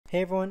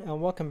Hey everyone, and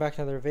welcome back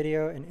to another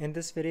video. And in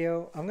this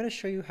video I'm going to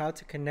show you how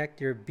to connect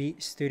your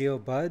Beats Studio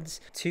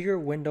buds to your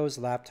Windows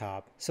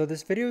laptop. So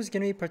this video is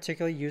going to be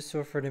particularly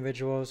useful for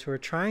individuals who are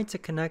trying to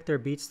connect their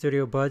Beats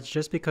Studio buds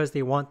just because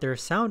they want their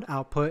sound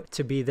output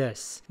to be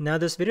this. Now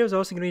this video is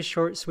also going to be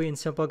short, sweet, and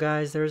simple,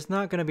 guys. There's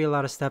not going to be a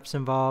lot of steps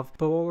involved,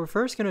 but what we're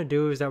first going to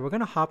do is that we're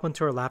going to hop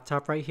onto our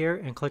laptop right here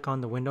and click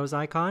on the Windows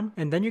icon,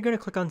 and then you're going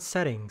to click on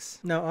Settings.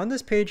 Now on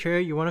this page here,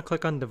 you want to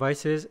click on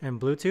Devices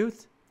and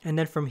Bluetooth. And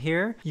then from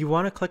here, you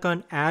want to click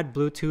on Add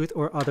Bluetooth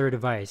or Other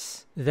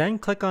Device. Then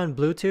click on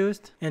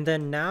Bluetooth, and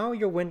then now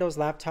your Windows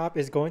laptop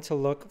is going to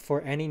look for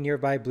any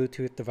nearby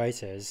Bluetooth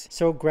devices.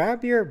 So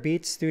grab your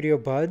Beats Studio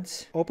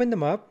buds, open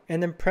them up,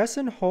 and then press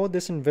and hold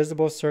this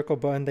invisible circle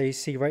button that you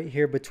see right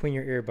here between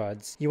your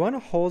earbuds. You want to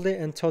hold it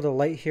until the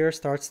light here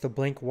starts to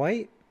blink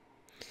white,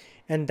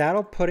 and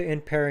that'll put it in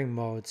pairing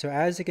mode. So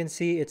as you can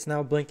see, it's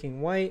now blinking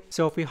white.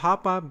 So if we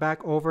hop up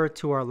back over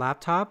to our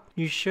laptop,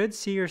 you should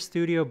see your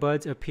Studio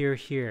buds appear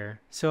here.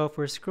 So if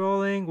we're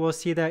scrolling, we'll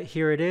see that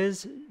here it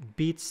is,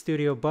 Beats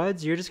Studio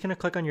buds. You're just gonna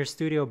click on your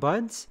Studio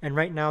buds, and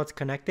right now it's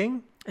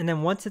connecting. And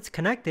then once it's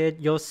connected,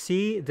 you'll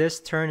see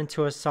this turn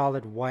into a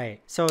solid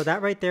white. So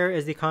that right there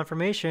is the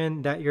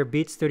confirmation that your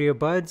Beats Studio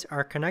buds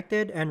are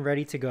connected and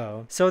ready to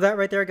go. So that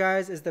right there,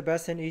 guys, is the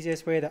best and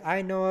easiest way that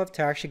I know of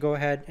to actually go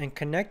ahead and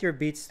connect your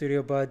Beats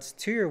Studio buds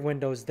to your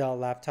Windows Dell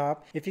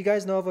laptop. If you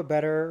guys know of a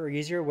better or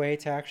easier way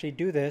to actually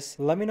do this,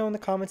 let me know in the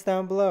comments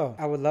down below.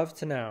 I would love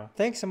to know.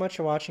 Thanks so much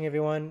for watching,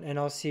 everyone, and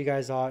I'll see you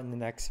guys all in the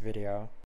next video.